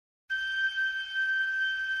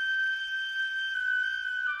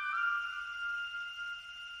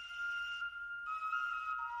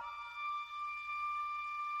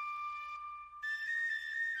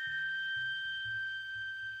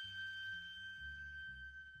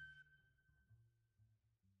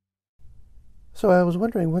So I was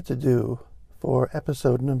wondering what to do for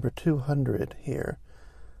episode number 200 here.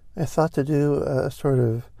 I thought to do a sort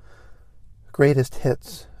of greatest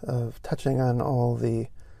hits of touching on all the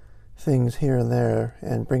things here and there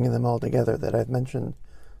and bringing them all together that I've mentioned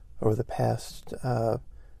over the past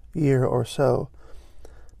year or so.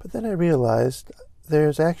 But then I realized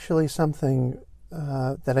there's actually something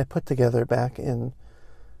that I put together back in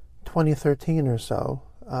 2013 or so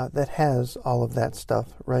that has all of that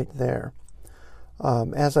stuff right there.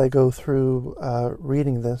 As I go through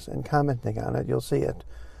reading this and commenting on it, you'll see it.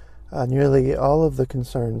 Nearly all of the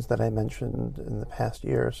concerns that I mentioned in the past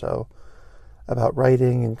year or so about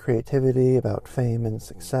writing and creativity, about fame and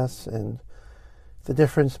success, and the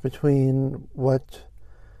difference between what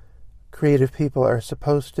creative people are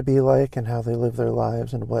supposed to be like and how they live their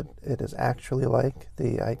lives and what it is actually like,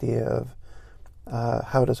 the idea of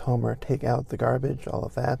how does Homer take out the garbage, all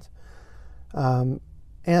of that.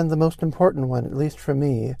 And the most important one, at least for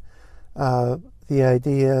me, the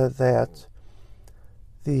idea that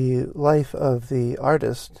the life of the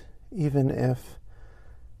artist, even if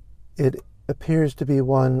it appears to be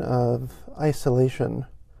one of isolation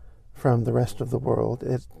from the rest of the world,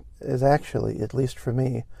 it is actually, at least for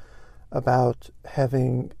me, about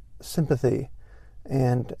having sympathy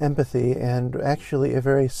and empathy and actually a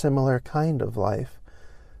very similar kind of life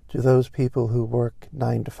to those people who work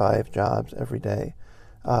 9-to-5 jobs every day.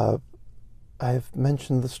 I've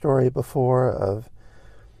mentioned the story before of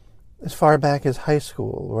as far back as high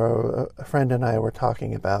school, where a friend and I were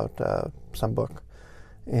talking about some book,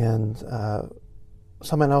 and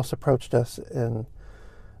someone else approached us, and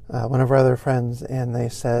one of our other friends, and they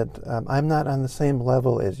said, I'm not on the same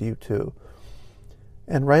level as you two.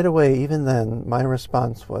 And right away, even then, my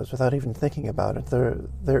response was, without even thinking about it,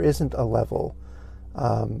 there isn't a level.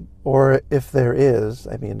 Or if there is,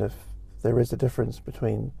 I mean, if there is a difference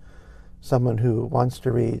between someone who wants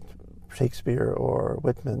to read Shakespeare or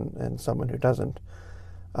Whitman and someone who doesn't,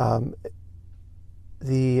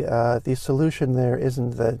 the solution there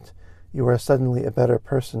isn't that you are suddenly a better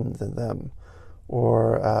person than them,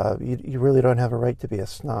 or you really don't have a right to be a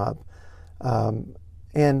snob.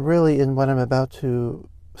 And really, in what I'm about to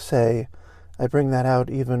say, I bring that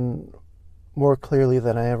out even more clearly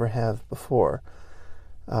than I ever have before.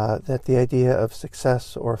 That the idea of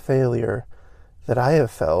success or failure that I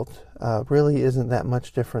have felt really isn't that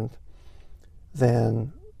much different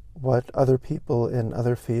than what other people in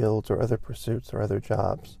other fields or other pursuits or other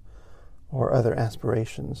jobs or other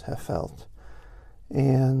aspirations have felt.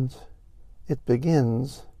 And it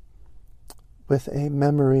begins with a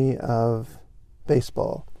memory of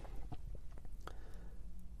baseball.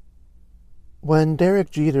 When Derek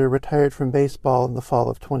Jeter retired from baseball in the fall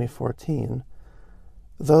of 2014,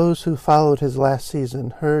 those who followed his last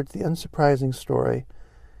season heard the unsurprising story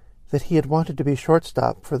that he had wanted to be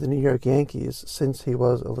shortstop for the New York Yankees since he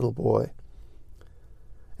was a little boy.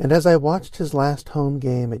 And as I watched his last home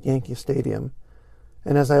game at Yankee Stadium,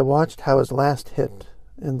 and as I watched how his last hit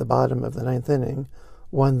in the bottom of the ninth inning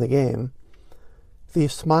won the game, the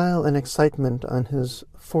smile and excitement on his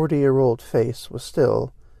 40-year-old face was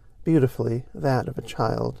still, beautifully, that of a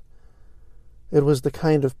child. It was the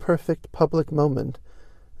kind of perfect public moment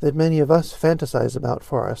that many of us fantasize about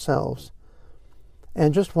for ourselves,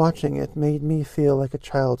 and just watching it made me feel like a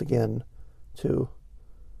child again, too.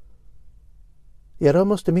 Yet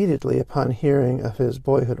almost immediately upon hearing of his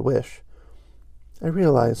boyhood wish, I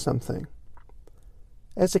realized something.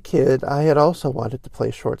 As a kid, I had also wanted to play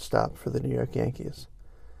shortstop for the New York Yankees.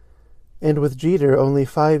 And with Jeter only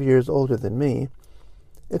 5 years older than me,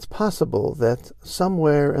 it's possible that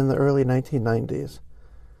somewhere in the early 1990s,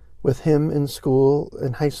 with him in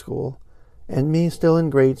high school, and me still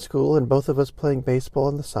in grade school, and both of us playing baseball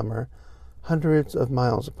in the summer, hundreds of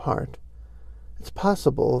miles apart, it's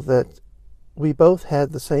possible that we both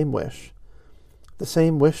had the same wish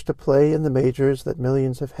to play in the majors that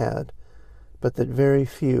millions have had, but that very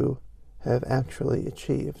few have actually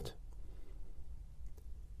achieved.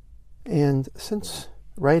 And since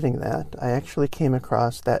writing that, I actually came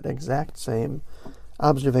across that exact same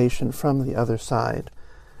observation from the other side,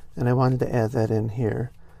 and I wanted to add that in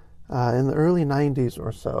here. In the early 90s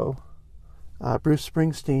or so, Bruce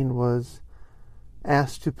Springsteen was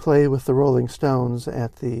asked to play with the Rolling Stones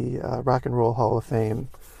at the Rock and Roll Hall of Fame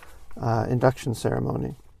induction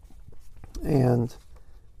ceremony. And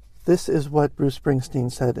this is what Bruce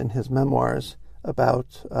Springsteen said in his memoirs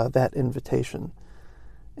about that invitation.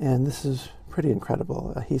 And this is pretty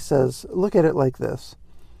incredible. He says, look at it like this.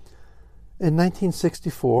 In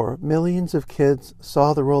 1964, millions of kids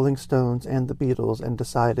saw the Rolling Stones and the Beatles and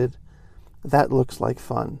decided, that looks like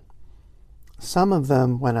fun. Some of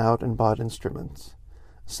them went out and bought instruments.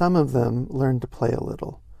 Some of them learned to play a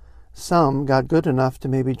little. Some got good enough to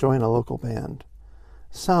maybe join a local band.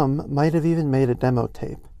 Some might have even made a demo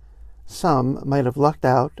tape. Some might have lucked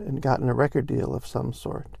out and gotten a record deal of some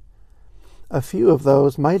sort. A few of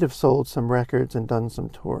those might have sold some records and done some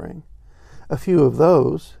touring. A few of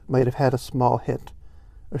those might have had a small hit,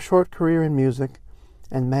 a short career in music,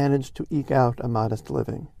 and managed to eke out a modest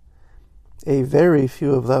living. A very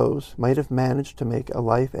few of those might have managed to make a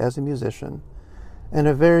life as a musician, and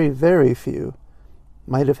a very, very few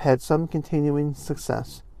might have had some continuing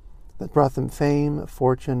success that brought them fame,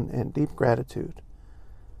 fortune, and deep gratitude.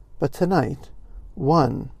 But tonight,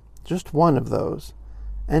 just one of those,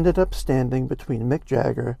 ended up standing between Mick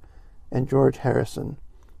Jagger and George Harrison,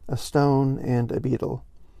 a Stone and a Beatle.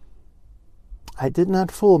 I did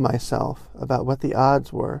not fool myself about what the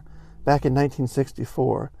odds were back in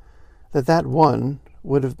 1964 that one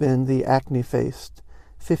would have been the acne-faced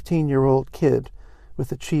 15-year-old kid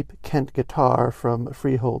with a cheap Kent guitar from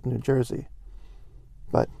Freehold, New Jersey.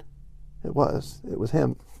 But it was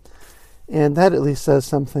him. And that at least says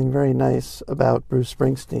something very nice about Bruce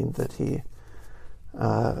Springsteen, that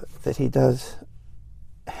he does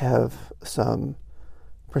have some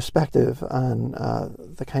perspective on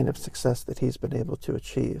the kind of success that he's been able to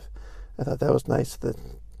achieve. I thought that was nice that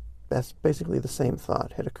basically the same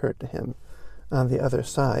thought had occurred to him on the other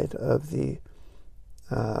side of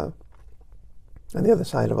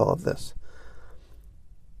all of this.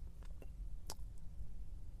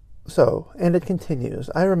 So, and it continues.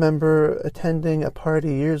 I remember attending a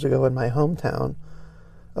party years ago in my hometown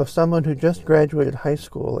of someone who just graduated high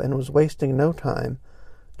school and was wasting no time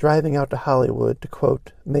driving out to Hollywood to,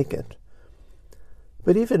 quote, make it.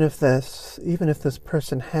 But even if this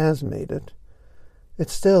person has made it,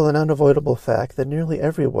 it's still an unavoidable fact that nearly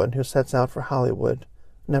everyone who sets out for Hollywood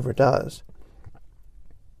never does.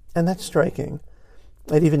 And that's striking.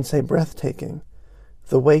 I'd even say breathtaking.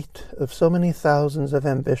 The weight of so many thousands of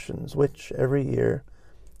ambitions which, every year,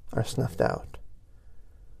 are snuffed out.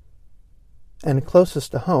 And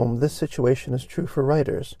closest to home, this situation is true for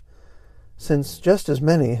writers, since just as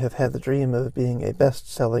many have had the dream of being a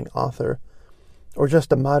best-selling author, or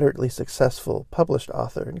just a moderately successful published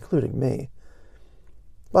author, including me.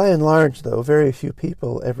 By and large, though, very few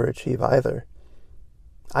people ever achieve either.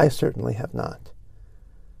 I certainly have not.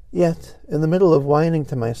 Yet, in the middle of whining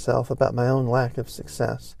to myself about my own lack of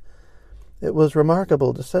success, it was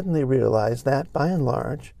remarkable to suddenly realize that, by and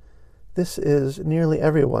large, this is nearly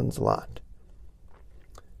everyone's lot,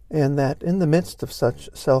 and that in the midst of such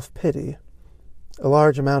self-pity, a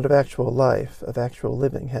large amount of actual life, of actual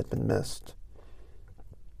living, had been missed.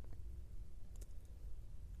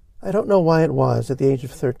 I don't know why it was, at the age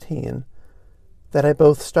of 13, that I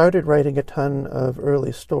both started writing a ton of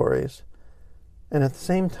early stories and at the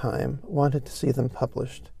same time wanted to see them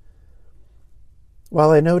published.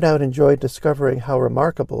 While I no doubt enjoyed discovering how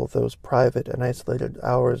remarkable those private and isolated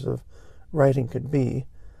hours of writing could be,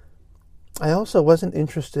 I also wasn't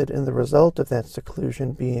interested in the result of that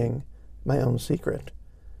seclusion being my own secret.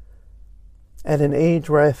 At an age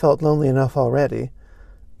where I felt lonely enough already,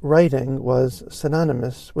 writing was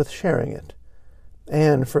synonymous with sharing it,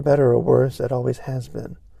 and for better or worse, it always has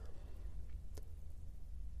been.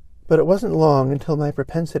 But it wasn't long until my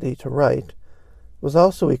propensity to write was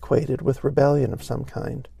also equated with rebellion of some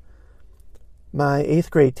kind. My 8th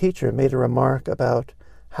grade teacher made a remark about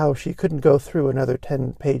how she couldn't go through another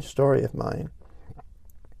 10-page story of mine,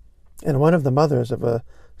 and one of the mothers of a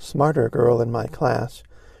smarter girl in my class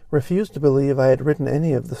refused to believe I had written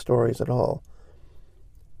any of the stories at all.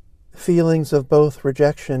 Feelings of both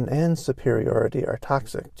rejection and superiority are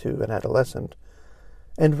toxic to an adolescent,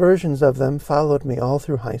 and versions of them followed me all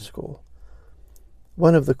through high school.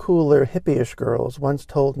 One of the cooler, hippie-ish girls once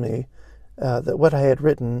told me that what I had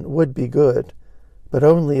written would be good, but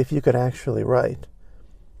only if you could actually write.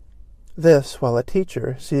 This, while a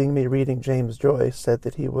teacher, seeing me reading James Joyce, said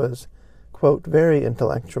that he was, quote, very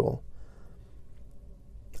intellectual.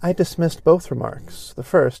 I dismissed both remarks, the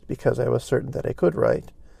first because I was certain that I could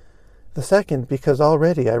write, the second because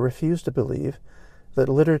already I refused to believe that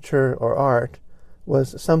literature or art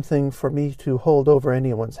was something for me to hold over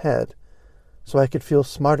anyone's head, so I could feel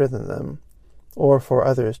smarter than them, or for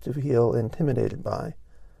others to feel intimidated by.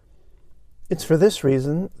 It's for this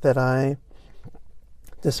reason that I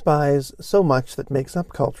despise so much that makes up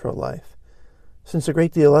cultural life, since a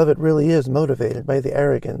great deal of it really is motivated by the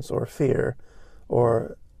arrogance or fear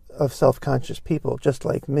or of self-conscious people just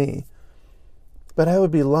like me. But I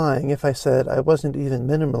would be lying if I said it wasn't even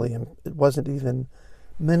minimally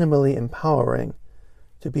empowering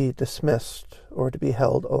to be dismissed or to be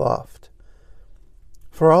held aloft.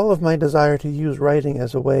 For all of my desire to use writing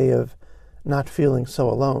as a way of not feeling so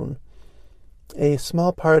alone, a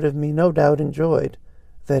small part of me no doubt enjoyed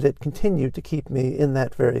that it continued to keep me in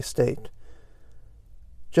that very state.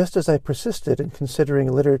 Just as I persisted in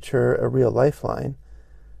considering literature a real lifeline,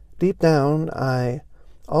 deep down I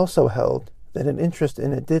also held that an interest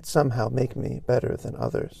in it did somehow make me better than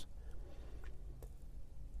others.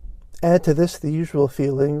 Add to this the usual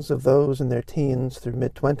feelings of those in their teens through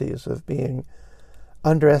mid-20s of being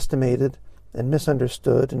underestimated and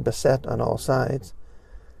misunderstood and beset on all sides,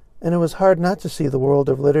 and it was hard not to see the world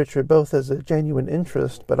of literature both as a genuine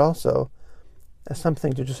interest but also as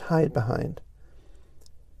something to just hide behind.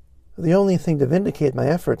 The only thing to vindicate my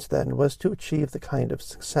efforts then was to achieve the kind of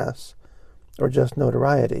success, or just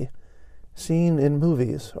notoriety, seen in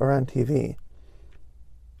movies or on TV.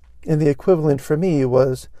 And the equivalent for me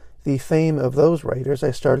was the fame of those writers I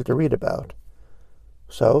started to read about.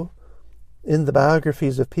 So, in the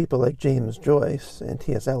biographies of people like James Joyce and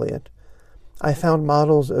T.S. Eliot, I found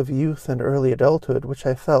models of youth and early adulthood which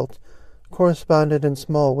I felt corresponded in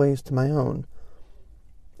small ways to my own.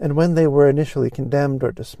 And when they were initially condemned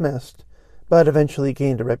or dismissed, but eventually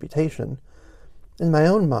gained a reputation, in my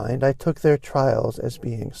own mind I took their trials as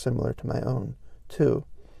being similar to my own, too.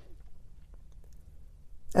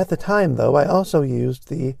 At the time, though, I also used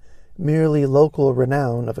the merely local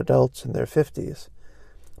renown of adults in their 50s,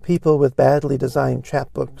 people with badly designed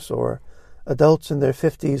chapbooks, or adults in their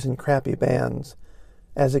 50s in crappy bands,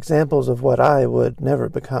 as examples of what I would never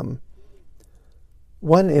become.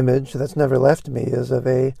 One image that's never left me is of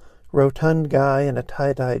a rotund guy in a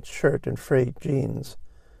tie-dyed shirt and frayed jeans,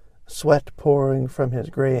 sweat pouring from his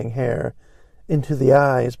graying hair into the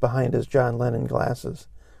eyes behind his John Lennon glasses,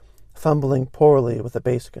 fumbling poorly with a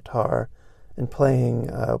bass guitar and playing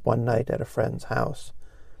one night at a friend's house.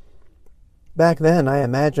 Back then I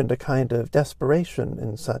imagined a kind of desperation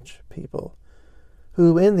in such people,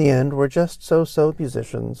 who in the end were just so-so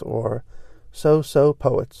musicians or so-so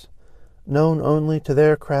poets, known only to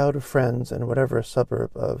their crowd of friends in whatever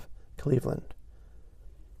suburb of Cleveland.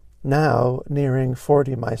 Now, nearing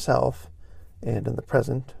 40 myself, and in the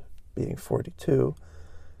present being 42,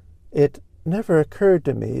 it never occurred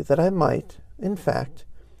to me that I might, in fact,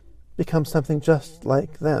 become something just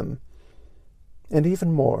like them, and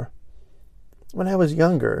even more. When I was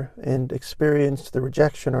younger and experienced the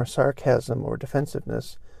rejection or sarcasm or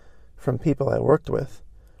defensiveness from people I worked with,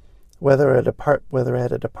 whether at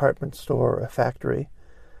a department store or a factory,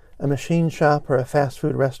 a machine shop or a fast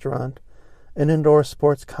food restaurant, an indoor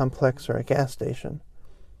sports complex or a gas station,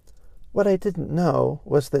 what I didn't know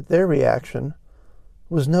was that their reaction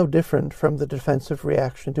was no different from the defensive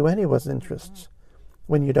reaction to anyone's interests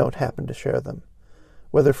when you don't happen to share them,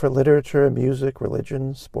 whether for literature, music,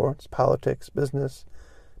 religion, sports, politics, business,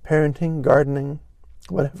 parenting, gardening,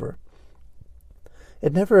 whatever.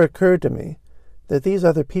 It never occurred to me that these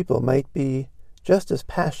other people might be just as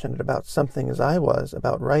passionate about something as I was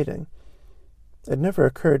about writing. It never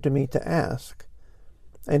occurred to me to ask.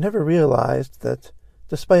 I never realized that,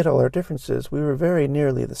 despite all our differences, we were very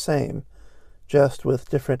nearly the same, just with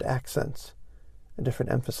different accents and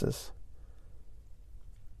different emphasis.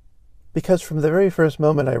 Because from the very first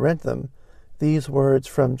moment I read them, these words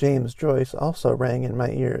from James Joyce also rang in my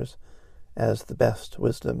ears as the best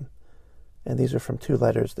wisdom. And these are from 2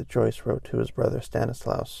 letters that Joyce wrote to his brother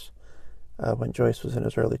Stanislaus when Joyce was in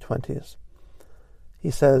his early 20s.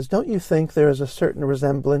 He says, "Don't you think there is a certain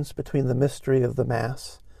resemblance between the mystery of the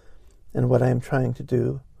Mass and what I am trying to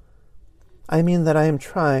do? I mean that I am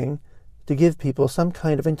trying to give people some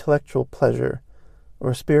kind of intellectual pleasure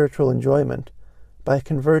or spiritual enjoyment by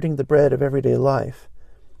converting the bread of everyday life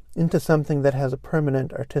into something that has a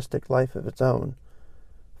permanent artistic life of its own,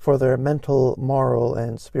 for their mental, moral,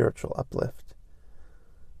 and spiritual uplift."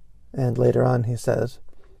 And later on he says,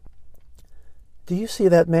 "Do you see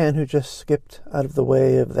that man who just skipped out of the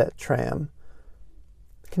way of that tram?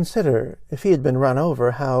 Consider, if he had been run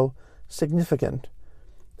over, how significant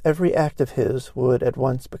every act of his would at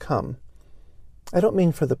once become. I don't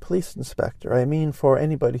mean for the police inspector, I mean for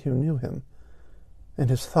anybody who knew him, and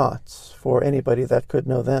his thoughts, for anybody that could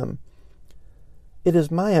know them. It is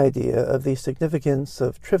my idea of the significance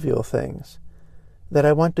of trivial things that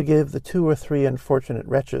I want to give the 2 or 3 unfortunate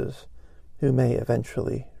wretches who may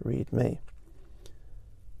eventually read me."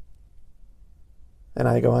 And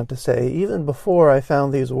I go on to say, even before I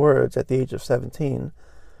found these words at the age of 17,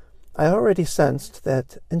 I already sensed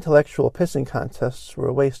that intellectual pissing contests were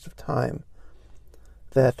a waste of time,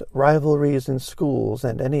 that rivalries in schools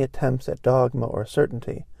and any attempts at dogma or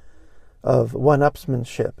certainty, of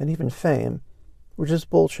one-upsmanship and even fame, were just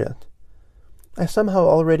bullshit. I somehow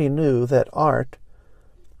already knew that art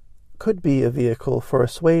could be a vehicle for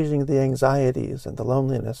assuaging the anxieties and the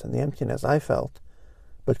loneliness and the emptiness I felt,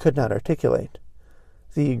 but could not articulate,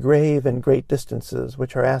 the grave and great distances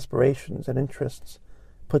which our aspirations and interests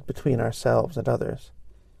put between ourselves and others.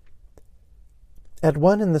 At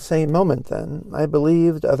one and the same moment, then, I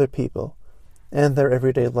believed other people and their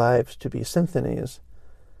everyday lives to be symphonies,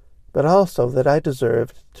 but also that I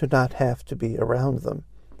deserved to not have to be around them.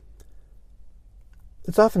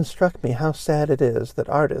 It's often struck me how sad it is that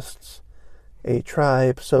artists, a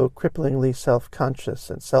tribe so cripplingly self-conscious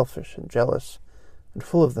and selfish and jealous and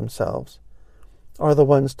full of themselves, are the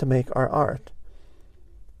ones to make our art.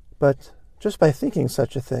 But just by thinking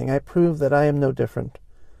such a thing, I prove that I am no different.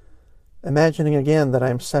 Imagining again that I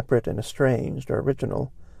am separate and estranged or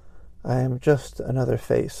original, I am just another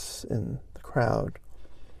face in the crowd.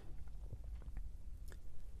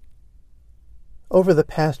 Over the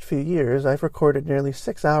past few years, I've recorded nearly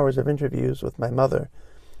 6 hours of interviews with my mother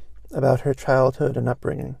about her childhood and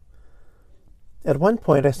upbringing. At one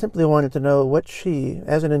point, I simply wanted to know what she,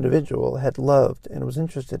 as an individual, had loved and was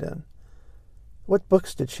interested in. What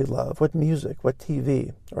books did she love? What music? What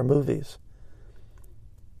TV or movies?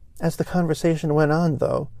 As the conversation went on,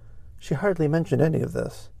 though, she hardly mentioned any of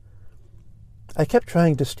this. I kept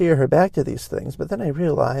trying to steer her back to these things, but then I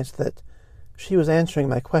realized that she was answering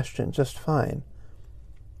my question just fine.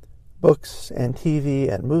 Books and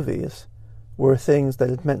TV and movies were things that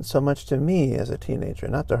had meant so much to me as a teenager,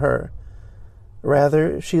 not to her.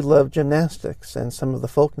 Rather, she loved gymnastics and some of the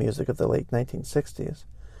folk music of the late 1960s.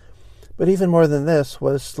 But even more than this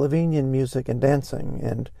was Slovenian music and dancing,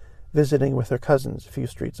 and visiting with her cousins a few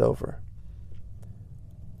streets over.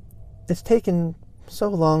 It's taken so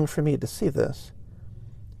long for me to see this,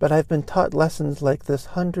 but I've been taught lessons like this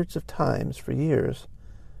hundreds of times for years.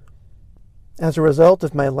 As a result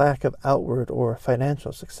of my lack of outward or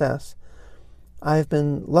financial success, I've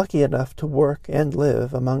been lucky enough to work and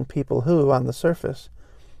live among people who, on the surface,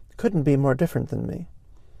 couldn't be more different than me.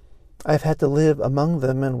 I've had to live among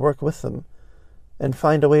them and work with them, and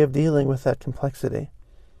find a way of dealing with that complexity.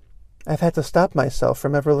 I've had to stop myself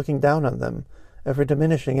from ever looking down on them, ever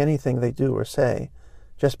diminishing anything they do or say,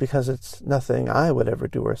 just because it's nothing I would ever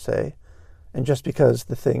do or say, and just because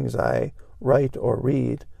the things I write or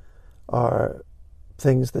read are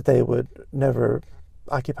things that they would never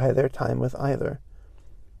occupy their time with either.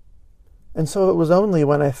 And so it was only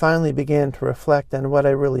when I finally began to reflect on what I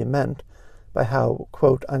really meant by how,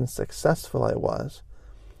 quote, unsuccessful I was,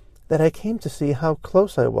 that I came to see how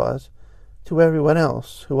close I was to everyone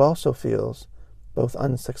else who also feels both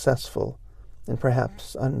unsuccessful and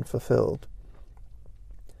perhaps unfulfilled.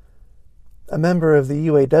 A member of the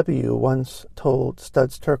UAW once told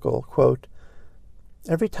Studs Terkel, quote,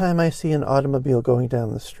 "Every time I see an automobile going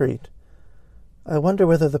down the street, I wonder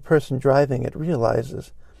whether the person driving it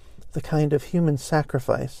realizes the kind of human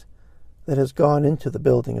sacrifice that has gone into the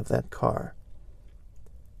building of that car."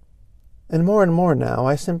 And more now,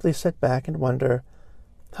 I simply sit back and wonder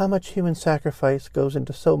how much human sacrifice goes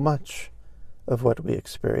into so much of what we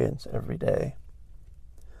experience every day.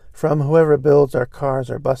 From whoever builds our cars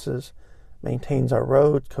or buses, maintains our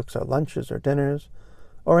roads, cooks our lunches or dinners,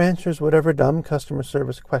 or answers whatever dumb customer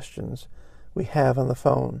service questions we have on the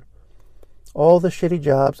phone. All the shitty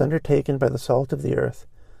jobs undertaken by the salt of the earth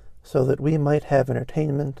so that we might have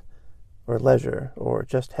entertainment or leisure or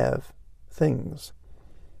just have things.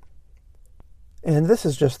 And this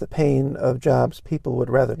is just the pain of jobs people would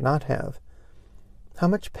rather not have. How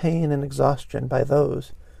much pain and exhaustion by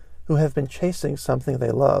those who have been chasing something they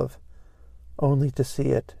love, only to see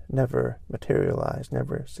it never materialize,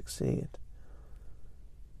 never succeed.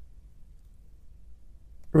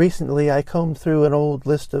 Recently, I combed through an old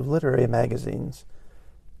list of literary magazines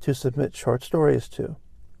to submit short stories to.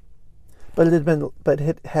 But it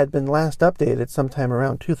had been last updated sometime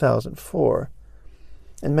around 2004,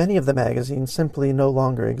 and many of the magazines simply no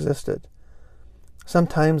longer existed.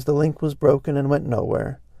 Sometimes the link was broken and went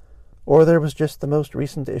nowhere, or there was just the most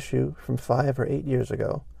recent issue from 5 or 8 years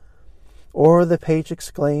ago, or the page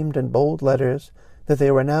exclaimed in bold letters that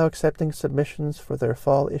they were now accepting submissions for their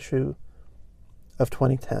fall issue of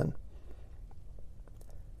 2010.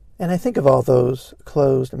 And I think of all those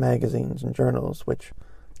closed magazines and journals, which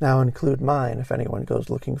now include mine if anyone goes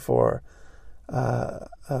looking for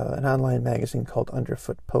an online magazine called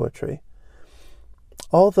Underfoot Poetry.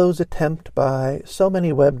 All those attempt by so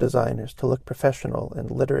many web designers to look professional and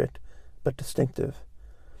literate but distinctive.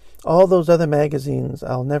 All those other magazines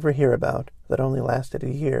I'll never hear about that only lasted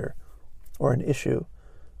a year, or an issue,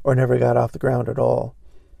 or never got off the ground at all.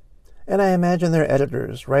 And I imagine their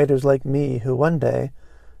editors, writers like me, who one day,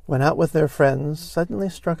 when out with their friends, suddenly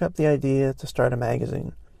struck up the idea to start a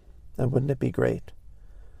magazine, And wouldn't it be great?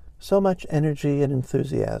 So much energy and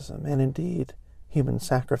enthusiasm, and indeed human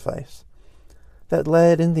sacrifice, that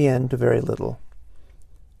led in the end to very little.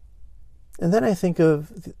 And then I think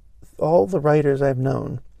of all the writers I've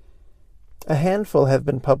known. A handful have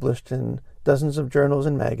been published in dozens of journals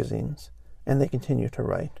and magazines, and they continue to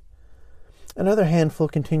write. Another handful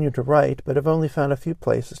continue to write, but have only found a few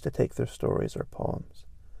places to take their stories or poems.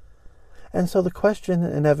 And so the question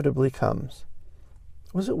inevitably comes,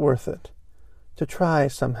 was it worth it to try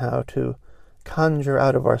somehow to conjure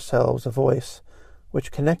out of ourselves a voice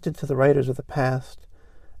which connected to the writers of the past,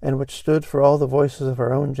 and which stood for all the voices of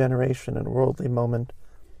our own generation and worldly moment,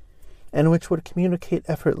 and which would communicate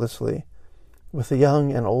effortlessly with the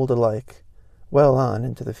young and old alike, well on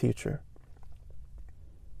into the future?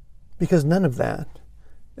 Because none of that,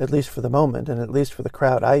 at least for the moment, and at least for the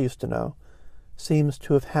crowd I used to know, seems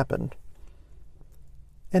to have happened.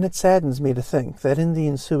 And it saddens me to think that in the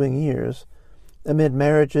ensuing years, amid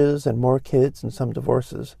marriages and more kids and some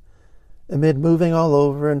divorces, amid moving all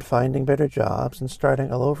over and finding better jobs and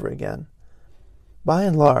starting all over again, by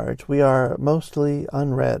and large we are mostly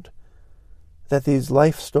unread, that these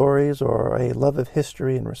life stories or a love of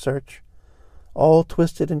history and research, all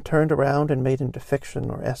twisted and turned around and made into fiction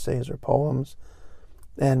or essays or poems,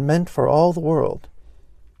 and meant for all the world,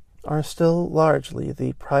 are still largely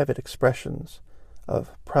the private expressions of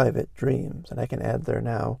private dreams. And I can add there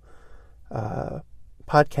now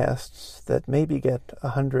podcasts that maybe get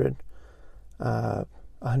 100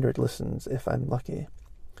 listens if I'm lucky.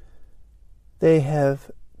 They have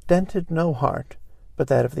dented no heart but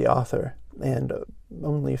that of the author and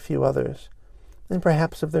only a few others, and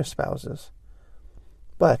perhaps of their spouses.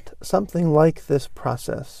 But something like this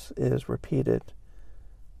process is repeated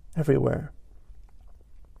everywhere.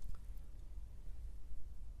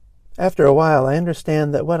 After a while, I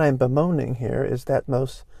understand that what I'm bemoaning here is that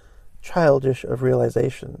most childish of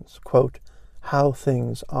realizations, quote, how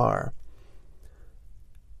things are.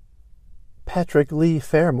 Patrick Leigh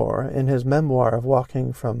Fermor, in his memoir of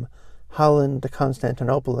walking from Holland to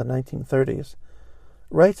Constantinople in the 1930s,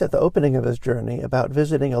 writes at the opening of his journey about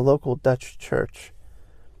visiting a local Dutch church,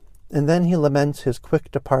 and then he laments his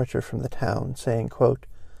quick departure from the town, saying, quote,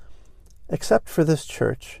 except for this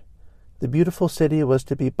church, the beautiful city was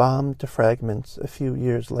to be bombed to fragments a few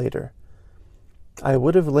years later. I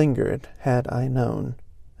would have lingered had I known,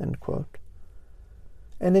 end quote.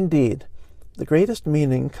 And indeed, the greatest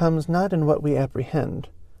meaning comes not in what we apprehend,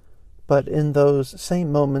 but in those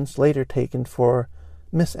same moments later taken for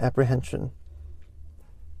misapprehension.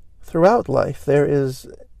 Throughout life there is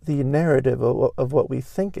the narrative of what we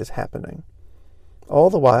think is happening. All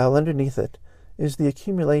the while, underneath it, is the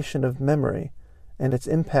accumulation of memory and its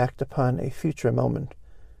impact upon a future moment,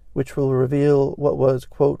 which will reveal what was,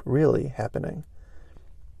 quote, really happening.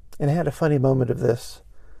 And I had a funny moment of this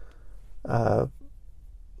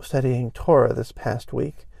studying Torah this past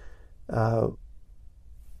week,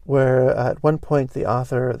 where at one point the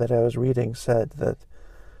author that I was reading said that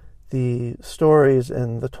the stories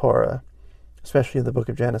in the Torah, especially in the book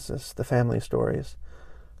of Genesis, the family stories,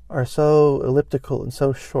 are so elliptical and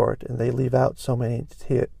so short, and they leave out so many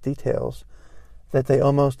details that they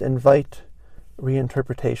almost invite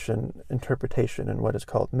interpretation in what is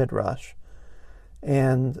called midrash,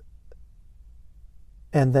 and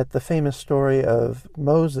that the famous story of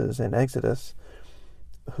Moses in Exodus,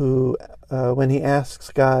 who, when he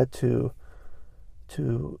asks God to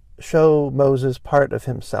show Moses part of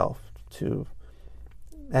himself,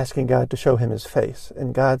 asking God to show him his face,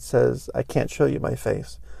 and God says, I can't show you my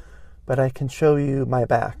face, but I can show you my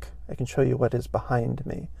back. I can show you what is behind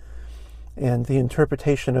me. And the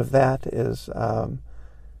interpretation of that is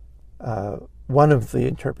one of the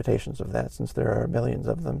interpretations of that, since there are millions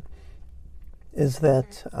of them, is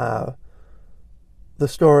that the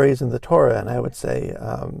stories in the Torah, and I would say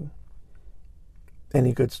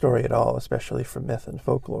any good story at all, especially from myth and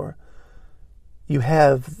folklore, you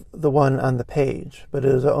have the one on the page, but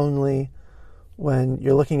it is only when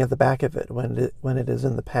you're looking at the back of it, when it is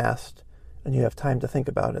in the past, and you have time to think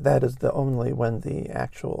about it. That is the only when the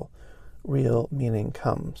actual real meaning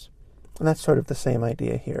comes. And that's sort of the same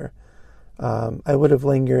idea here. I would have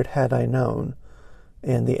lingered had I known,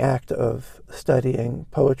 and the act of studying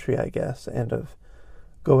poetry, I guess, and of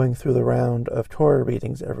going through the round of Torah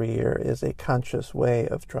readings every year is a conscious way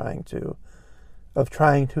of trying to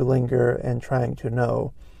linger and trying to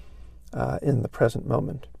know in the present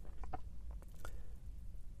moment.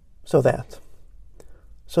 So that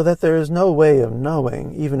there is no way of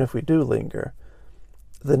knowing, even if we do linger.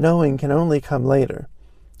 The knowing can only come later.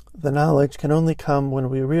 The knowledge can only come when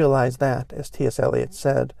we realize that, as T.S. Eliot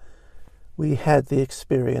said, we had the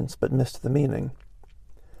experience but missed the meaning.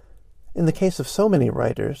 In the case of so many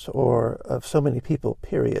writers, or of so many people,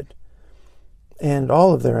 period, and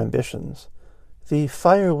all of their ambitions, the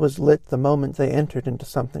fire was lit the moment they entered into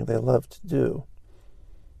something they loved to do.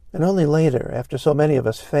 And only later, after so many of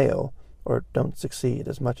us fail, or don't succeed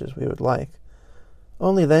as much as we would like,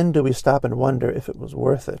 only then do we stop and wonder if it was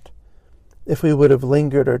worth it, if we would have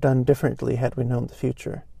lingered or done differently had we known the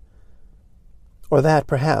future. Or that,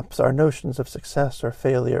 perhaps, our notions of success or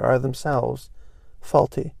failure are themselves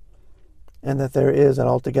faulty, and that there is an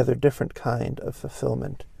altogether different kind of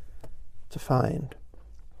fulfillment to find.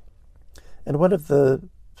 And one of the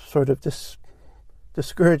sort of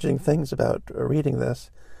discouraging things about reading this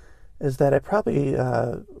is that I probably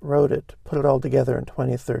put it all together in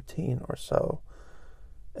 2013 or so,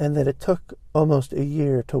 and that it took almost a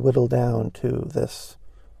year to whittle down to this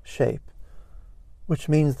shape, which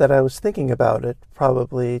means that I was thinking about it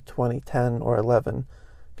probably 2010 or 11,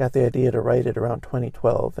 got the idea to write it around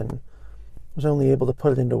 2012, and was only able to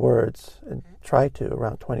put it into words and try to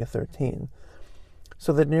around 2013.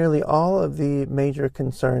 So that nearly all of the major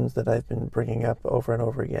concerns that I've been bringing up over and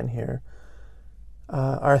over again here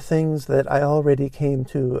are things that I already came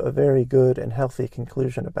to a very good and healthy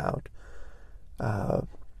conclusion about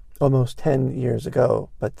almost 10 years ago,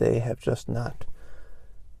 but they have just not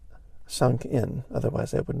sunk in.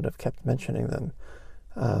 Otherwise, I wouldn't have kept mentioning them.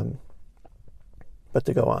 But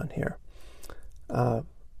to go on here.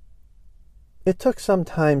 It took some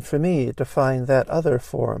time for me to find that other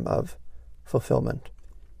form of fulfillment.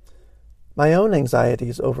 My own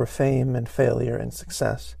anxieties over fame and failure and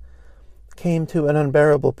success came to an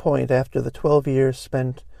unbearable point after the 12 years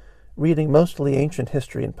spent reading mostly ancient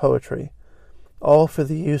history and poetry, all for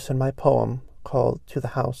the use in my poem called To the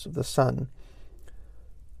House of the Sun.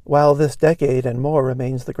 While this decade and more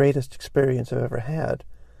remains the greatest experience I've ever had,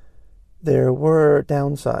 there were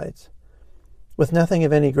downsides. With nothing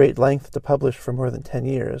of any great length to publish for more than 10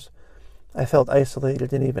 years, I felt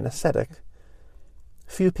isolated and even ascetic.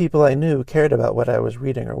 Few people I knew cared about what I was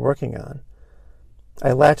reading or working on.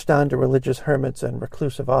 I latched on to religious hermits and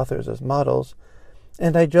reclusive authors as models,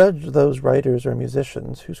 and I judged those writers or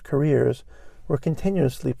musicians whose careers were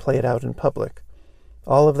continuously played out in public,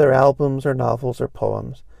 all of their albums or novels or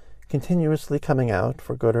poems continuously coming out,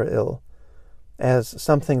 for good or ill, as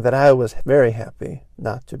something that I was very happy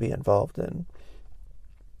not to be involved in.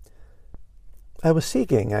 I was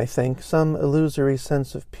seeking, I think, some illusory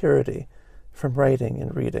sense of purity from writing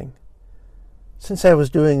and reading. Since I was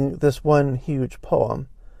doing this one huge poem,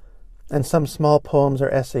 and some small poems or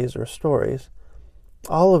essays or stories,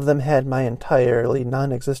 all of them had my entirely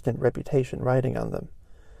non-existent reputation riding on them.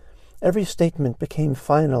 Every statement became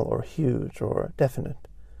final or huge or definite.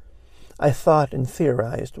 I thought and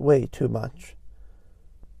theorized way too much.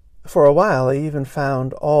 For a while I even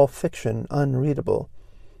found all fiction unreadable,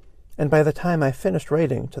 and by the time I finished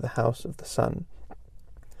writing To the House of the Sun,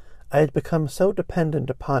 I had become so dependent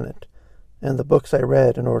upon it and the books I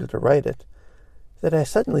read in order to write it, that I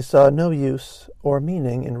suddenly saw no use or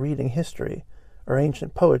meaning in reading history or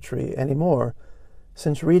ancient poetry any more,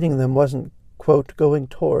 since reading them wasn't, quote, going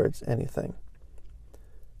towards anything.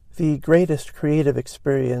 The greatest creative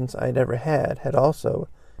experience I'd ever had also,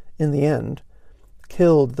 in the end,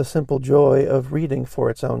 killed the simple joy of reading for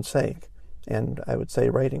its own sake, and I would say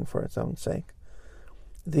writing for its own sake.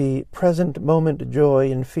 The present moment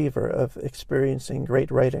joy and fever of experiencing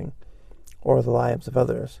great writing, or the lives of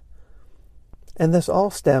others. And this all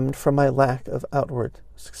stemmed from my lack of outward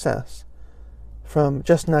success, from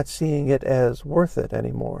just not seeing it as worth it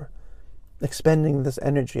anymore, expending this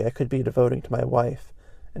energy I could be devoting to my wife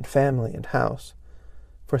and family and house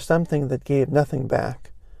for something that gave nothing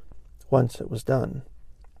back once it was done.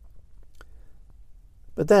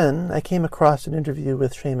 But then I came across an interview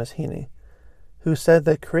with Seamus Heaney, who said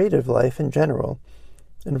that creative life in general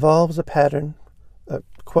involves a pattern,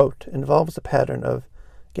 quote, involves a pattern of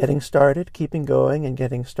getting started, keeping going, and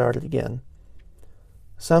getting started again.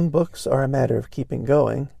 Some books are a matter of keeping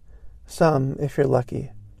going. Some, if you're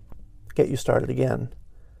lucky, get you started again.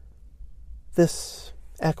 This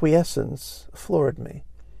acquiescence floored me.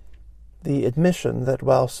 The admission that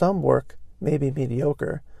while some work may be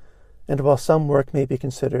mediocre, and while some work may be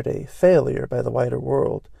considered a failure by the wider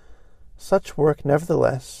world, such work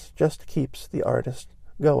nevertheless just keeps the artist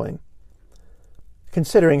going.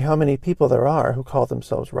 Considering how many people there are who call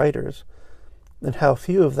themselves writers, and how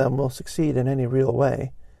few of them will succeed in any real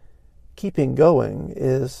way, keeping going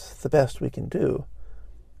is the best we can do.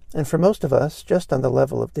 And for most of us, just on the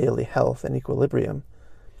level of daily health and equilibrium,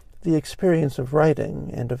 the experience of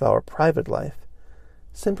writing and of our private life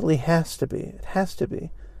simply has to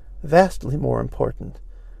be vastly more important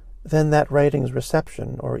than that writing's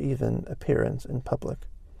reception or even appearance in public.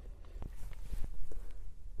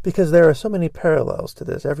 Because there are so many parallels to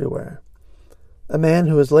this everywhere. A man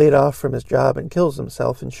who is laid off from his job and kills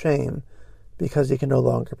himself in shame because he can no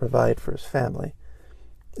longer provide for his family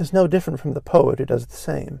is no different from the poet who does the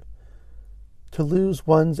same. To lose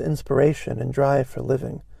one's inspiration and drive for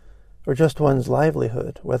living, or just one's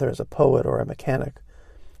livelihood, whether as a poet or a mechanic,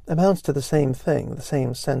 amounts to the same thing, the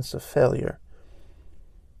same sense of failure.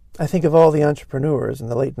 I think of all the entrepreneurs in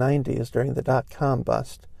the late 90s during the dot-com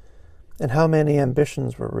bust, and how many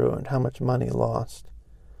ambitions were ruined, how much money lost.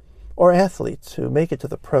 Or athletes who make it to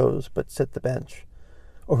the pros but sit the bench,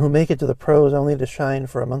 or who make it to the pros only to shine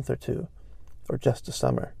for a month or two, or just a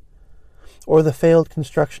summer. Or the failed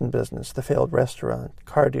construction business, the failed restaurant,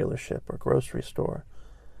 car dealership, or grocery store.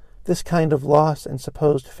 This kind of loss and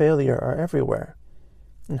supposed failure are everywhere.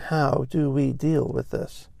 And how do we deal with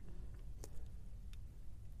this?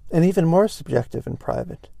 And even more subjective and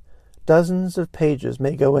private, dozens of pages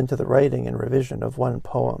may go into the writing and revision of one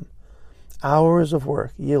poem, hours of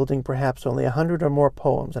work yielding perhaps only 100 or more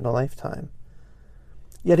poems in a lifetime.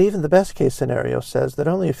 Yet even the best-case scenario says that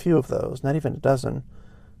only a few of those, not even a dozen,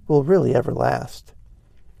 will really ever last.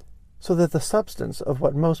 So that the substance of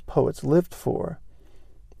what most poets lived for,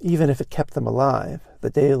 even if it kept them alive, the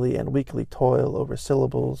daily and weekly toil over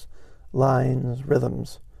syllables, lines,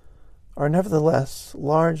 rhythms, are nevertheless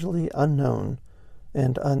largely unknown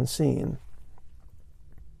and unseen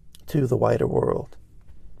to the wider world.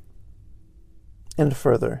 And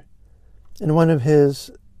further, in one of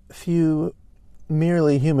his few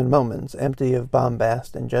merely human moments empty of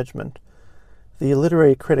bombast and judgment, the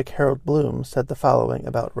literary critic Harold Bloom said the following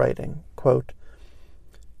about writing, quote,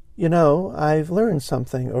 "You know, I've learned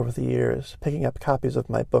something over the years, picking up copies of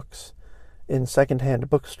my books in second-hand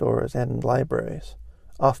bookstores and in libraries,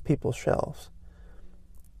 off people's shelves.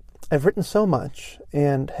 I've written so much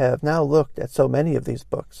and have now looked at so many of these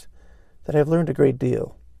books that I've learned a great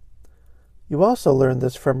deal. You also learn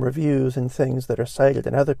this from reviews and things that are cited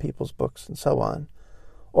in other people's books and so on,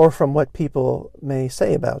 or from what people may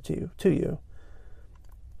say about you, to you,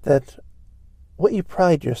 that what you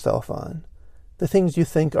pride yourself on, the things you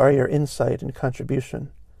think are your insight and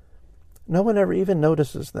contribution, no one ever even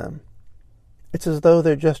notices them. It's as though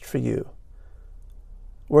they're just for you.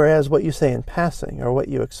 Whereas what you say in passing, or what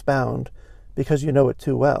you expound because you know it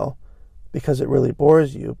too well, because it really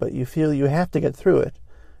bores you, but you feel you have to get through it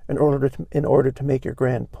in order to make your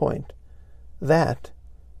grand point, that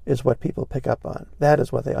is what people pick up on. That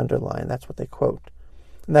is what they underline. That's what they quote.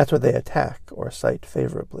 And that's what they attack or cite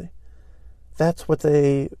favorably. That's what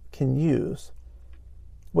they can use.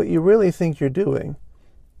 What you really think you're doing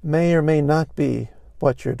may or may not be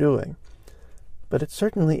what you're doing, but it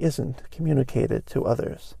certainly isn't communicated to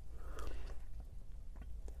others.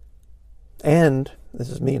 And, this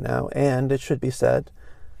is me now, and it should be said,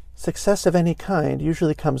 success of any kind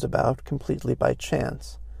usually comes about completely by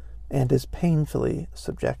chance and is painfully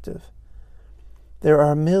subjective. There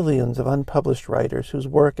are millions of unpublished writers whose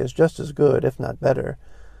work is just as good, if not better,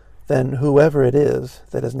 than whoever it is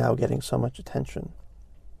that is now getting so much attention.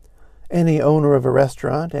 Any owner of a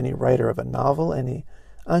restaurant, any writer of a novel, any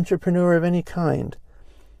entrepreneur of any kind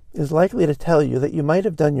is likely to tell you that you might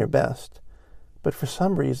have done your best, but for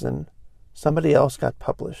some reason somebody else got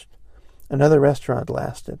published, another restaurant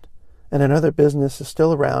lasted, and another business is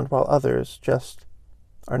still around while others just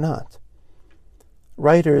are not.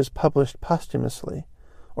 Writers published posthumously,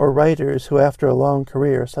 or writers who after a long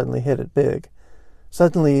career suddenly hit it big,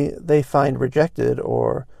 suddenly they find rejected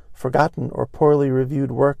or forgotten or poorly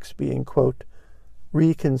reviewed works being, quote,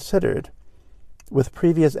 reconsidered, with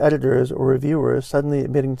previous editors or reviewers suddenly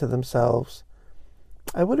admitting to themselves,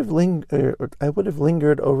 I would have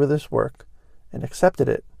lingered over this work and accepted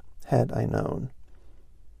it had I known.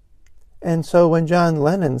 And so when John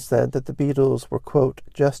Lennon said that the Beatles were, quote,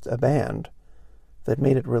 just a band that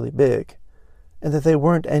made it really big, and that they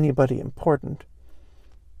weren't anybody important,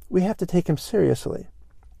 we have to take him seriously.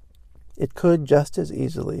 It could just as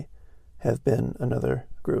easily have been another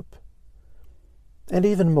group. And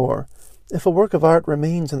even more, if a work of art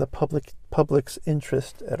remains in the public's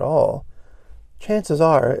interest at all, chances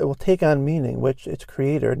are it will take on meaning which its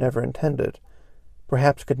creator never intended,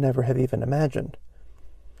 perhaps could never have even imagined.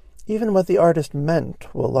 Even what the artist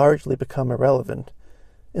meant will largely become irrelevant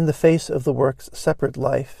in the face of the work's separate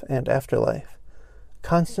life and afterlife,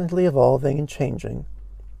 constantly evolving and changing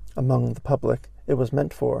among the public it was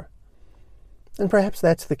meant for. And perhaps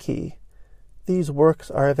that's the key. These works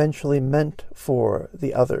are eventually meant for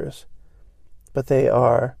the others, but they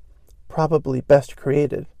are probably best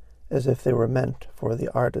created as if they were meant for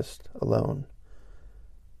the artist alone.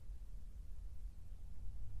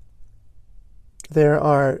 There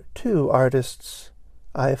are two artists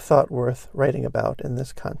I've thought worth writing about in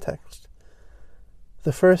this context.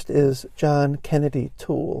 The first is John Kennedy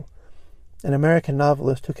Toole, an American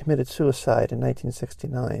novelist who committed suicide in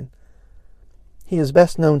 1969. He is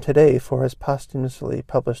best known today for his posthumously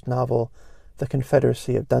published novel, The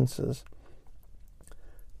Confederacy of Dunces.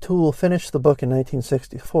 Toole finished the book in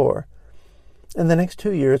 1964, and the next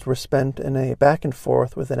 2 years were spent in a back and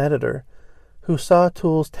forth with an editor who saw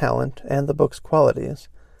Toole's talent and the book's qualities,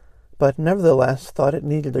 but nevertheless thought it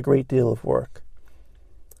needed a great deal of work.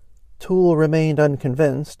 Toole remained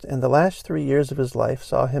unconvinced, and the last 3 years of his life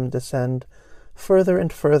saw him descend further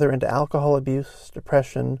and further into alcohol abuse,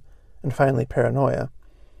 depression, and finally paranoia,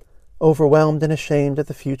 overwhelmed and ashamed at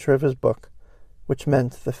the future of his book, which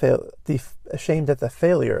meant ashamed at the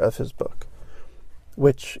failure of his book,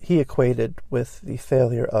 which he equated with the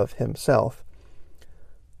failure of himself.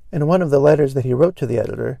 In one of the letters that he wrote to the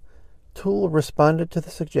editor, Toole responded to the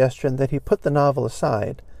suggestion that he put the novel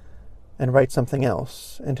aside and write something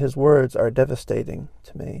else, and his words are devastating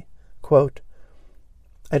to me. Quote,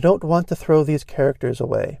 "I don't want to throw these characters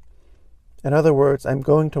away. In other words, I'm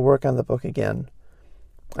going to work on the book again.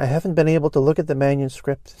 I haven't been able to look at the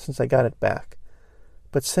manuscript since I got it back,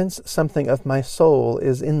 but since something of my soul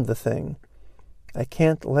is in the thing, I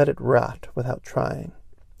can't let it rot without trying."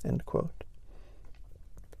 End quote.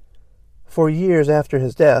 For years after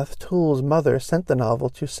his death, Toole's mother sent the novel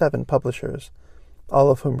to 7 publishers, all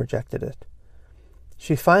of whom rejected it.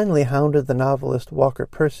 She finally hounded the novelist Walker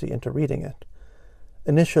Percy into reading it.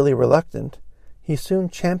 Initially reluctant, he soon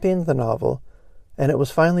championed the novel, and it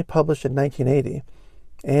was finally published in 1980,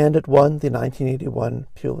 and it won the 1981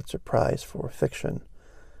 Pulitzer Prize for Fiction.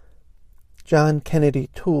 John Kennedy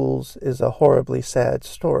Toole's is a horribly sad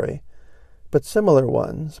story, but similar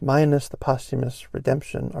ones, minus the posthumous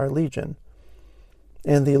redemption, are legion.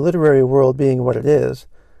 And the literary world being what it is,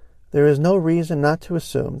 there is no reason not to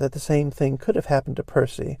assume that the same thing could have happened to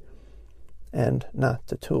Percy, and not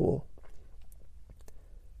to Toole.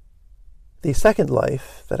 The second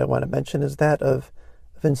life that I want to mention is that of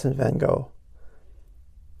Vincent van Gogh.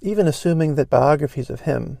 Even assuming that biographies of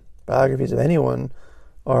him, biographies of anyone,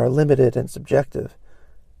 are limited and subjective,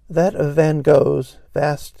 that of Van Gogh's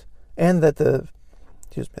vast, and that the,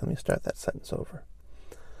 let me start that sentence over.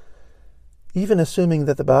 Even assuming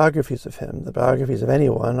that the biographies of him, the biographies of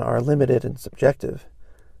anyone, are limited and subjective,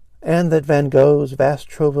 and that Van Gogh's vast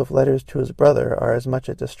trove of letters to his brother are as much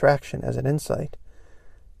a distraction as an insight,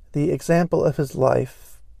 the example of his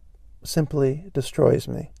life simply destroys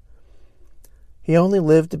me. He only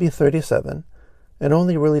lived to be 37, and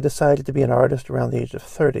only really decided to be an artist around the age of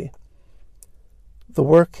 30. The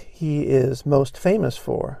work he is most famous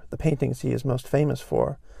for, the paintings he is most famous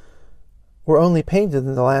for, were only painted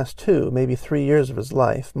in the last 2, maybe 3 years of his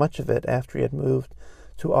life, much of it after he had moved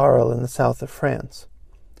to Arles in the south of France.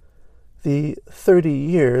 The 30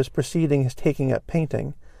 years preceding his taking up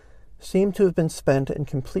painting seem to have been spent in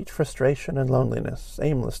complete frustration and loneliness,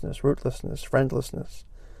 aimlessness, rootlessness, friendlessness,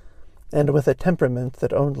 and with a temperament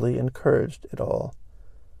that only encouraged it all.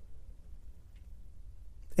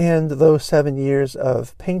 And those 7 years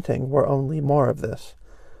of painting were only more of this,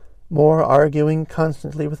 more arguing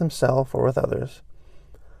constantly with himself or with others,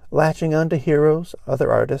 latching on to heroes,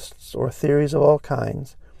 other artists, or theories of all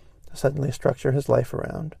kinds to suddenly structure his life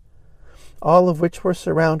around, all of which were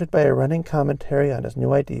surrounded by a running commentary on his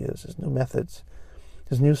new ideas, his new methods,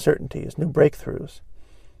 his new certainties, new breakthroughs,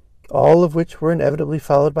 all of which were inevitably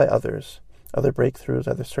followed by others, other breakthroughs,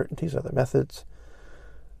 other certainties, other methods,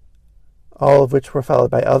 all of which were followed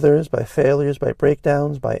by others, by failures, by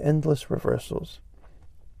breakdowns, by endless reversals.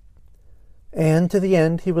 And to the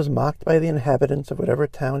end he was mocked by the inhabitants of whatever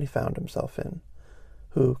town he found himself in,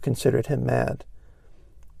 who considered him mad.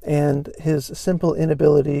 And his simple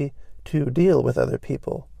inability to deal with other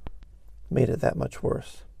people made it that much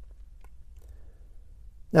worse.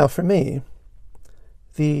 Now for me,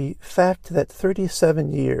 the fact that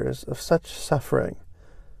 37 years of such suffering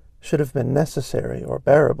should have been necessary or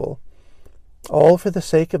bearable, all for the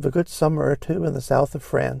sake of a good summer or 2 in the south of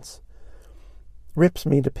France, rips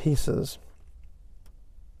me to pieces.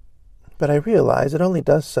 But I realize it only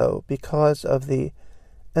does so because of the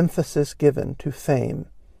emphasis given to fame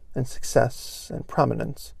and success and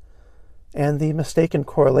prominence, and the mistaken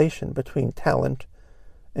correlation between talent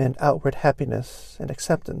and outward happiness and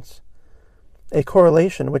acceptance, a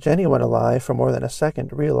correlation which anyone alive for more than a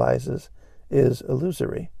second realizes is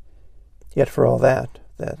illusory, yet for all that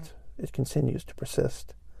it continues to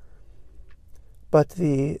persist. but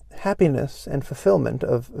the happiness and fulfillment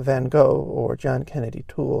of Van Gogh or John Kennedy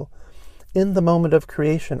Toole in the moment of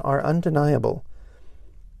creation are undeniable.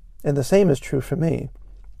 And the same is true for me.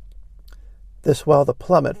 This, while the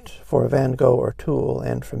plummet for Van Gogh or Toole,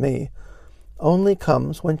 and for me, only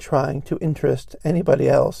comes when trying to interest anybody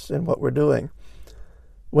else in what we're doing,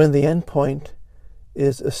 when the end point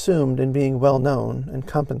is assumed in being well known and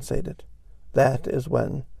compensated. That is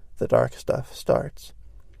when the dark stuff starts.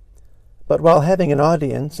 But while having an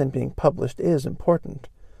audience and being published is important,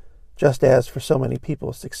 just as for so many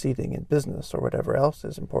people succeeding in business or whatever else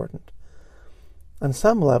is important, on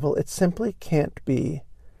some level it simply can't be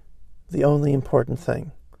the only important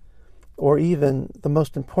thing, or even the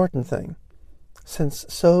most important thing, since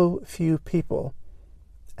so few people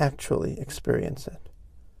actually experience it.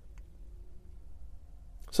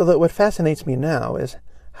 So that what fascinates me now is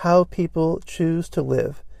how people choose to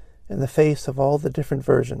live in the face of all the different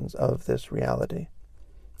versions of this reality,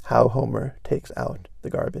 how Homer takes out the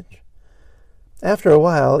garbage. After a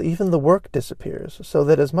while, even the work disappears, so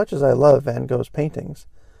that as much as I love Van Gogh's paintings,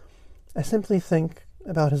 I simply think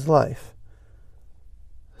about his life.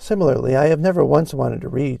 Similarly, I have never once wanted to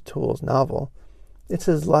read Toole's novel. It's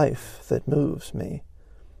his life that moves me.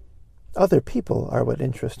 Other people are what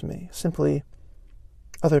interest me, simply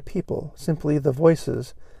other people, simply the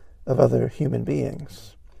voices of other human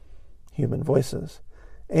beings, human voices,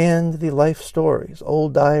 and the life stories,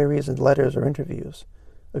 old diaries and letters or interviews,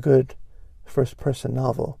 a good first-person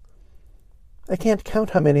novel. I can't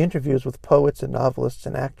count how many interviews with poets and novelists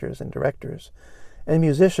and actors and directors and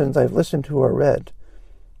musicians I've listened to or read,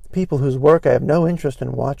 people whose work I have no interest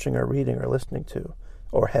in watching or reading or listening to,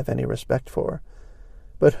 or have any respect for,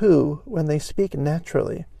 but who, when they speak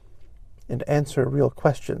naturally and answer real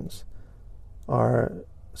questions, are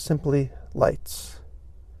simply lights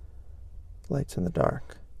in the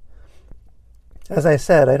dark. As I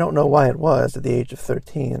said, I don't know why it was, at the age of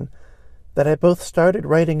 13, that I both started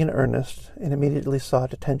writing in earnest and immediately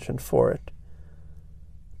sought attention for it.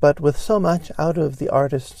 But with so much out of the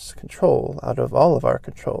artist's control, out of all of our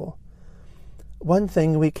control, one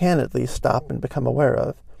thing we can at least stop and become aware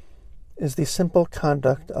of is the simple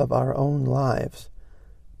conduct of our own lives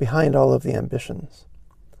behind all of the ambitions.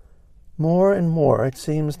 More and more it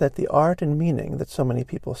seems that the art and meaning that so many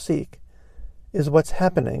people seek is what's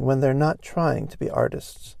happening when they're not trying to be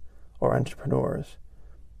artists or entrepreneurs.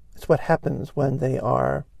 It's what happens when they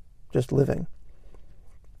are just living.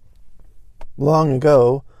 Long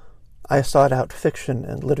ago, I sought out fiction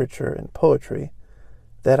and literature and poetry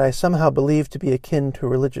that I somehow believed to be akin to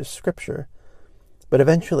religious scripture, but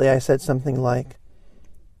eventually I said something like,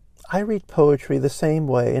 I read poetry the same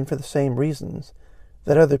way and for the same reasons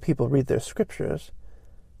that other people read their scriptures,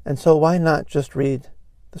 and so why not just read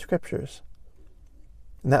the scriptures?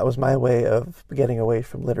 And that was my way of getting away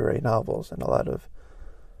from literary novels and a lot of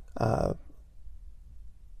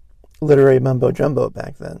literary mumbo-jumbo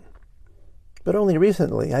back then. But only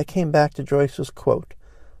recently I came back to Joyce's quote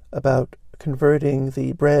about converting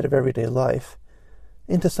the bread of everyday life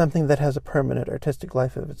into something that has a permanent artistic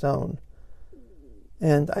life of its own.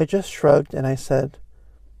 And I just shrugged and I said,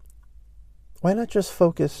 why not just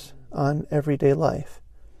focus on everyday life?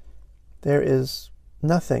 There is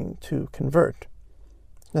nothing to convert.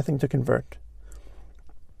 Nothing to convert.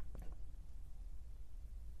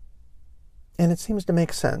 And it seems to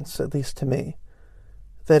make sense, at least to me,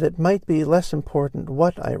 that it might be less important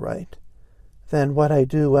what I write than what I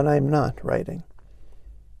do when I'm not writing.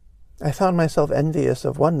 I found myself envious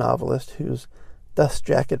of one novelist whose dust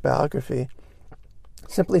jacket biography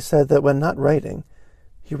simply said that when not writing,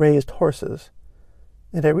 he raised horses,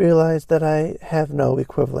 and I realized that I have no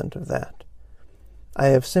equivalent of that. I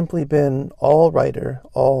have simply been all writer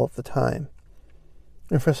all the time,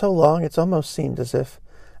 and for so long it's almost seemed as if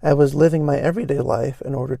I was living my everyday life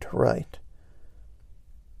in order to write.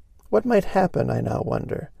 What might happen, I now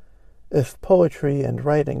wonder, if poetry and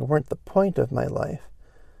writing weren't the point of my life,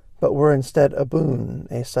 but were instead a boon,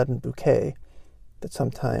 a sudden bouquet that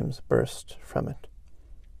sometimes burst from it?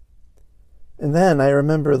 And then I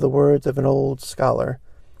remember the words of an old scholar,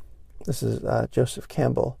 this is Joseph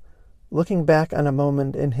Campbell, looking back on a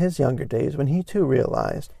moment in his younger days when he too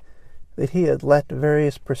realized that he had let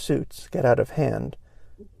various pursuits get out of hand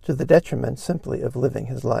to the detriment simply of living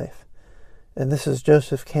his life. And this is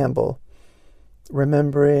Joseph Campbell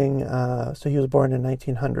remembering, so he was born in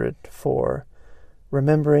 1904,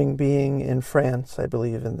 remembering being in France, I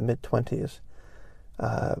believe in the mid-20s,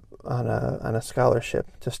 on a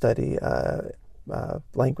scholarship to study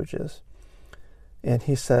languages. And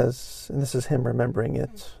he says, and this is him remembering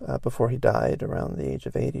it before he died around the age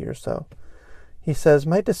of 80 or so, He says,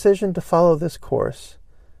 my decision to follow this course,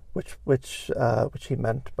 which he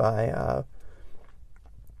meant by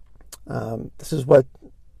this is what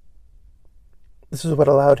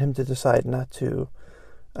allowed him to decide not to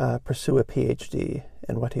pursue a PhD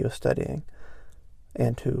in what he was studying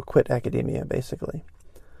and to quit academia, basically.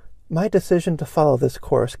 My decision to follow this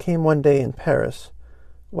course came one day in Paris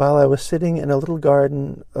while I was sitting in a little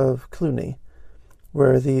garden of Cluny,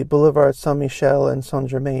 where the Boulevard Saint-Michel and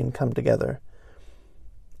Saint-Germain come together.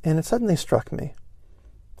 And it suddenly struck me,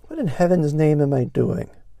 what in heaven's name am I doing?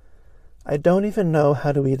 I don't even know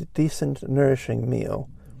how to eat a decent, nourishing meal.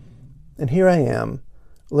 And here I am,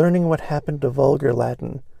 learning what happened to vulgar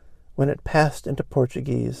Latin when it passed into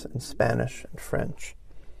Portuguese and Spanish and French.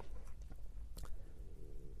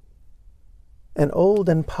 An old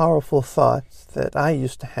and powerful thought that I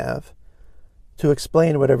used to have to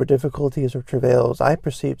explain whatever difficulties or travails I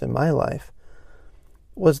perceived in my life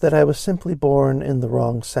was that I was simply born in the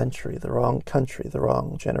wrong century, the wrong country, the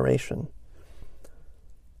wrong generation.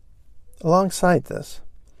 Alongside this,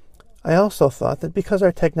 I also thought that because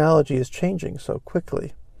our technology is changing so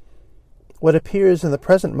quickly, what appears in the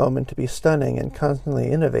present moment to be stunning and constantly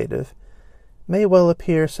innovative may well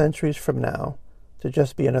appear centuries from now to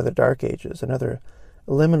just be another dark ages, another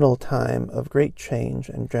liminal time of great change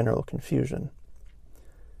and general confusion.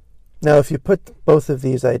 Now, if you put both of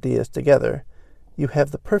these ideas together, you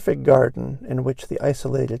have the perfect garden in which the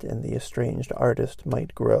isolated and the estranged artist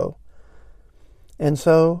might grow. And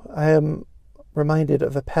so I am reminded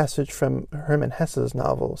of a passage from Hermann Hesse's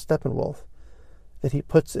novel, Steppenwolf, that he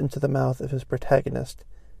puts into the mouth of his protagonist,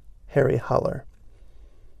 Harry Haller.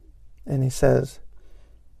 And he says,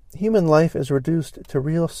 human life is reduced to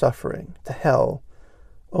real suffering, to hell,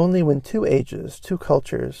 only when two ages, two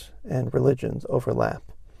cultures, and religions overlap.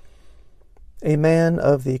 A man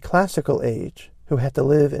of the classical age, who had to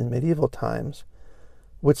live in medieval times,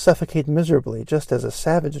 would suffocate miserably just as a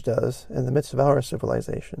savage does in the midst of our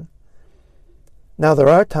civilization. Now there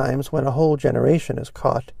are times when a whole generation is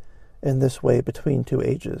caught in this way between two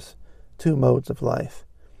ages, two modes of life,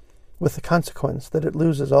 with the consequence that it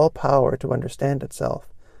loses all power to understand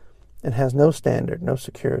itself, and has no standard, no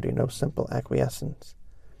security, no simple acquiescence.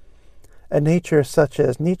 A nature such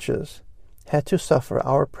as Nietzsche's had to suffer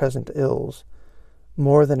our present ills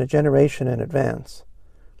more than a generation in advance.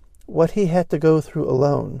 What he had to go through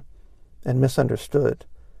alone and misunderstood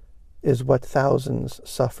is what thousands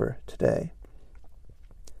suffer today.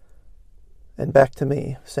 And back to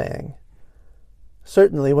me, saying,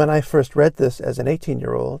 certainly when I first read this as an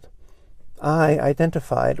 18-year-old, I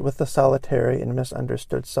identified with the solitary and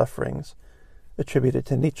misunderstood sufferings attributed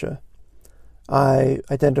to Nietzsche. I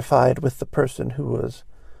identified with the person who was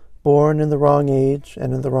born in the wrong age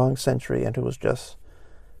and in the wrong century and who was just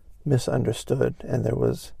misunderstood, and there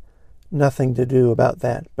was nothing to do about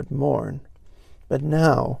that but mourn. But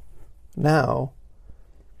now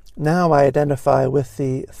I identify with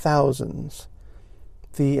the thousands,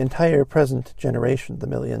 the entire present generation, the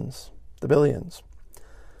millions, the billions,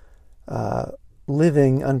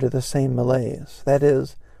 living under the same malaise. That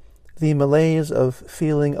is, the malaise of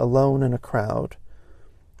feeling alone in a crowd,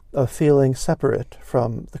 of feeling separate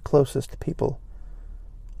from the closest people,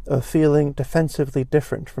 of feeling defensively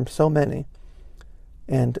different from so many,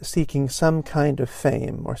 and seeking some kind of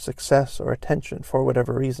fame or success or attention for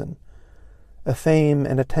whatever reason, a fame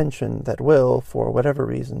and attention that will, for whatever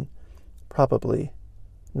reason, probably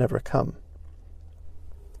never come.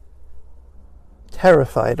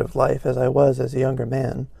 Terrified of life as I was as a younger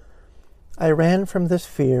man, I ran from this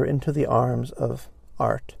fear into the arms of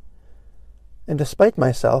art. And despite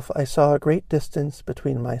myself, I saw a great distance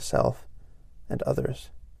between myself and others.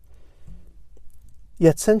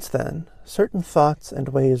 Yet since then, certain thoughts and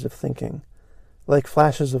ways of thinking, like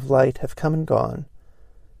flashes of light, have come and gone,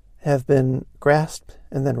 have been grasped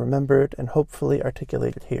and then remembered and hopefully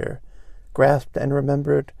articulated here, grasped and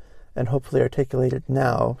remembered and hopefully articulated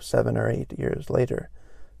now, 7 or 8 years later,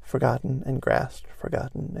 forgotten and grasped,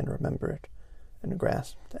 forgotten and remembered, and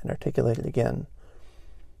grasped and articulated again.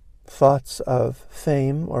 Thoughts of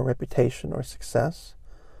fame or reputation or success,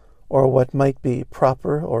 or what might be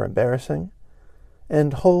proper or embarrassing,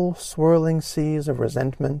 and whole swirling seas of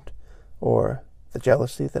resentment, or the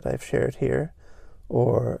jealousy that I've shared here,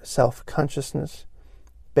 or self-consciousness,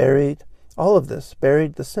 buried, all of this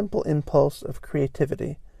buried the simple impulse of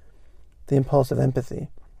creativity, the impulse of empathy,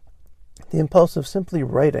 the impulse of simply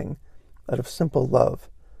writing out of simple love,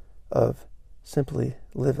 of simply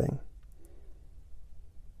living.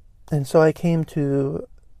 And so I came to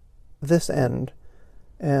this end,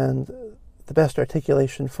 and the best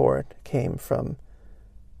articulation for it came from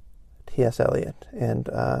T.S. Eliot. And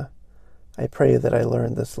I pray that I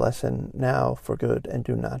learn this lesson now for good and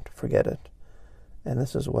do not forget it. And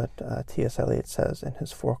this is what T.S. Eliot says in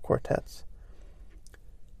his 4 quartets.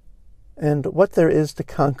 And what there is to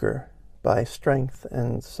conquer by strength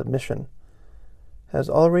and submission has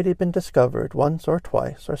already been discovered once or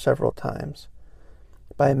twice or several times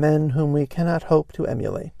by men whom we cannot hope to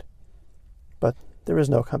emulate. But there is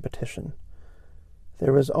no competition.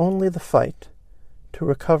 There is only the fight to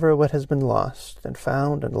recover what has been lost and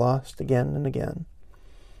found and lost again and again,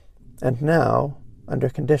 and now under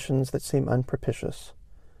conditions that seem unpropitious.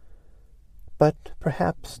 But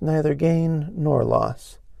perhaps neither gain nor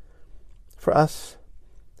loss. For us,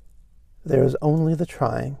 there is only the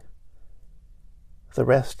trying. The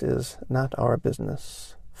rest is not our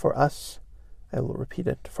business. For us, I will repeat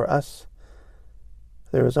it, for us,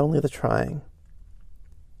 there is only the trying.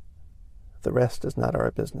 The rest is not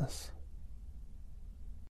our business.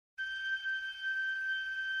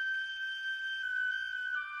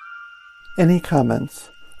 Any comments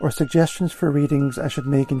or suggestions for readings I should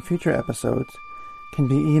make in future episodes can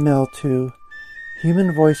be emailed to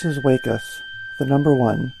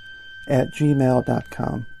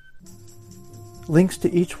humanvoiceswakeus1@gmail.com. Links to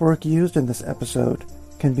each work used in this episode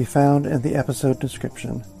can be found in the episode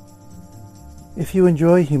description. If you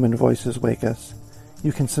enjoy Human Voices Wake Us,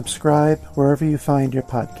 you can subscribe wherever you find your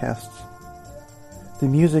podcasts. The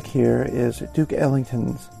music here is Duke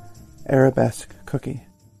Ellington's Arabesque Cookie.